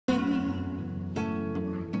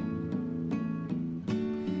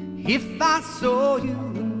If I saw you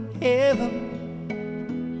in heaven,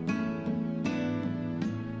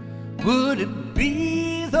 would it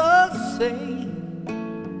be the same?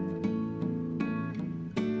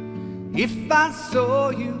 If I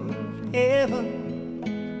saw you in heaven,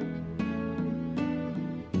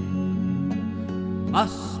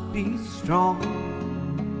 must be strong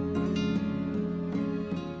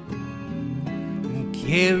and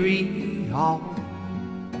carry on,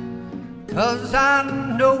 'cause I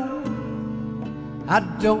know I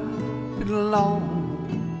don't belong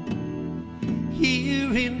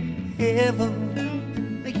here in heaven.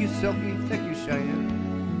 Thank you, Sophie. Thank you, Cheyenne.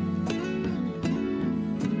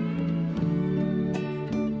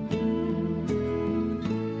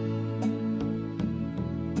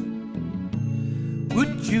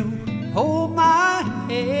 Would you hold my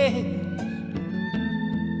hand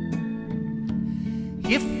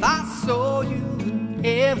if I saw you in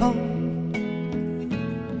heaven?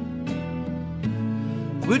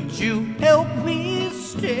 Would you help me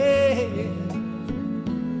stand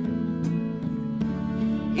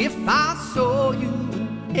if I saw you in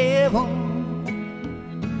heaven?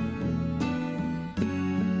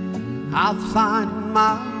 I'll find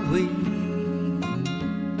my way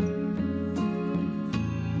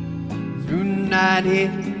through night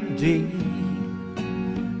and day,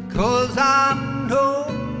 'cause I know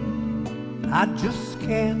I just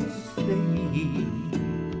can't stay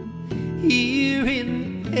here in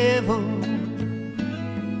heaven.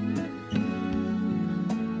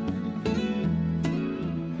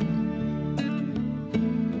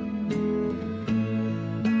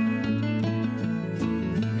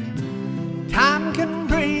 Time can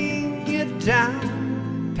bring you down,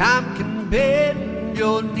 time can bend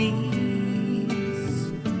your knees,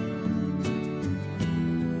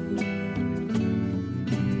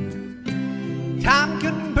 time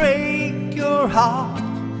can break your heart,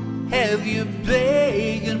 have you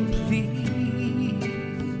beg and please,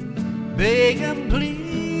 beg and please.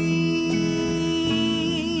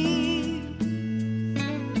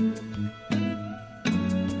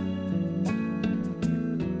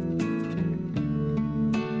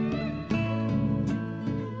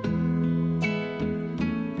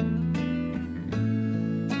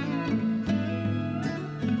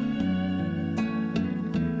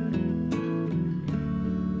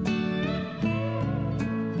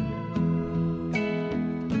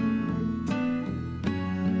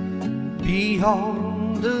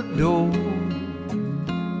 Beyond the door,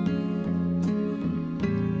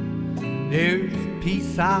 there's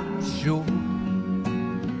peace I'm sure,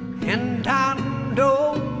 and I know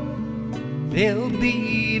there'll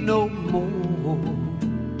be no more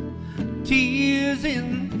tears in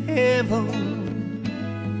heaven.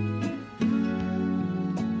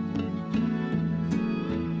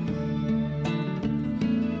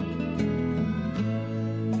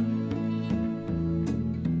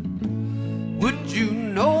 Would you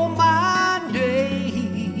know my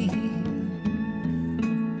name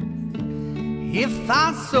if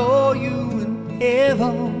I saw you in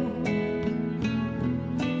heaven?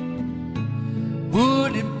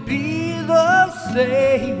 Would it be the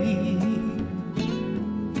same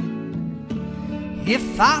if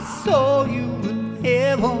I saw you in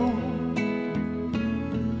heaven?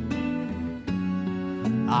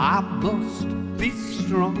 I must be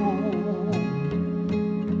strong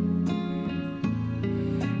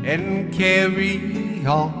and carry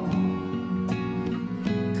on,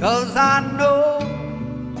 'cause I know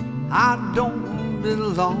I don't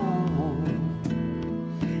belong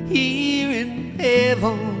here in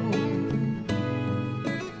heaven.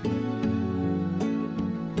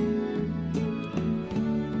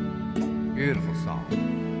 Beautiful song.